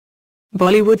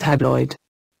Bollywood Tabloid,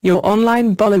 your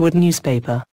online Bollywood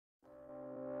newspaper.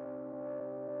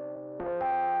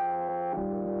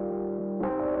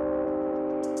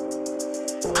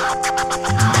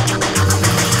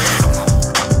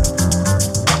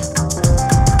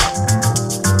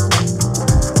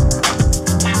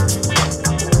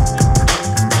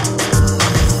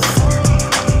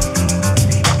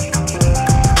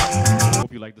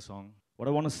 Hope you like the song. What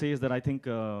I want to say is that I think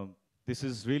this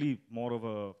is really more of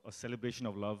a celebration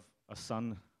of love, a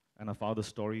son and a father's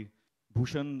story.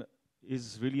 Bhushan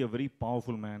is really a very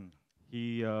powerful man.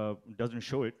 He doesn't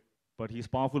show it, but he's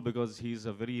powerful because he's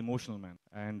a very emotional man.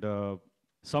 And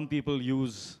some people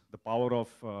use the power of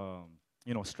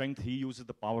strength. He uses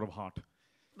the power of heart.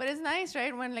 But it's nice,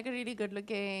 right? When like a really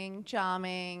good-looking,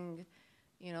 charming,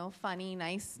 funny,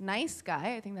 nice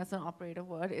guy, I think that's an operative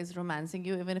word, is romancing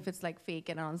you, even if it's like fake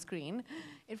and on screen.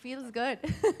 It feels good.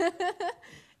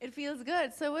 It feels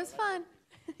good. So it was fun.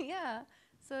 Yeah.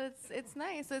 So it's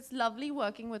nice. So it's lovely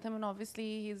working with him, and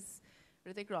obviously he's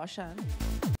Hrithik Roshan.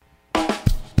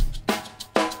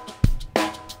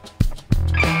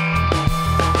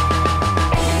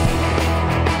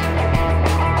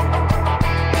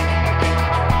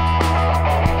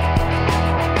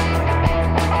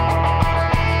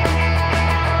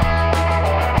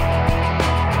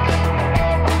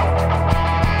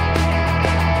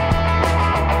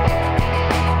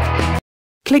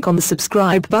 Click on the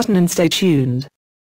subscribe button and stay tuned.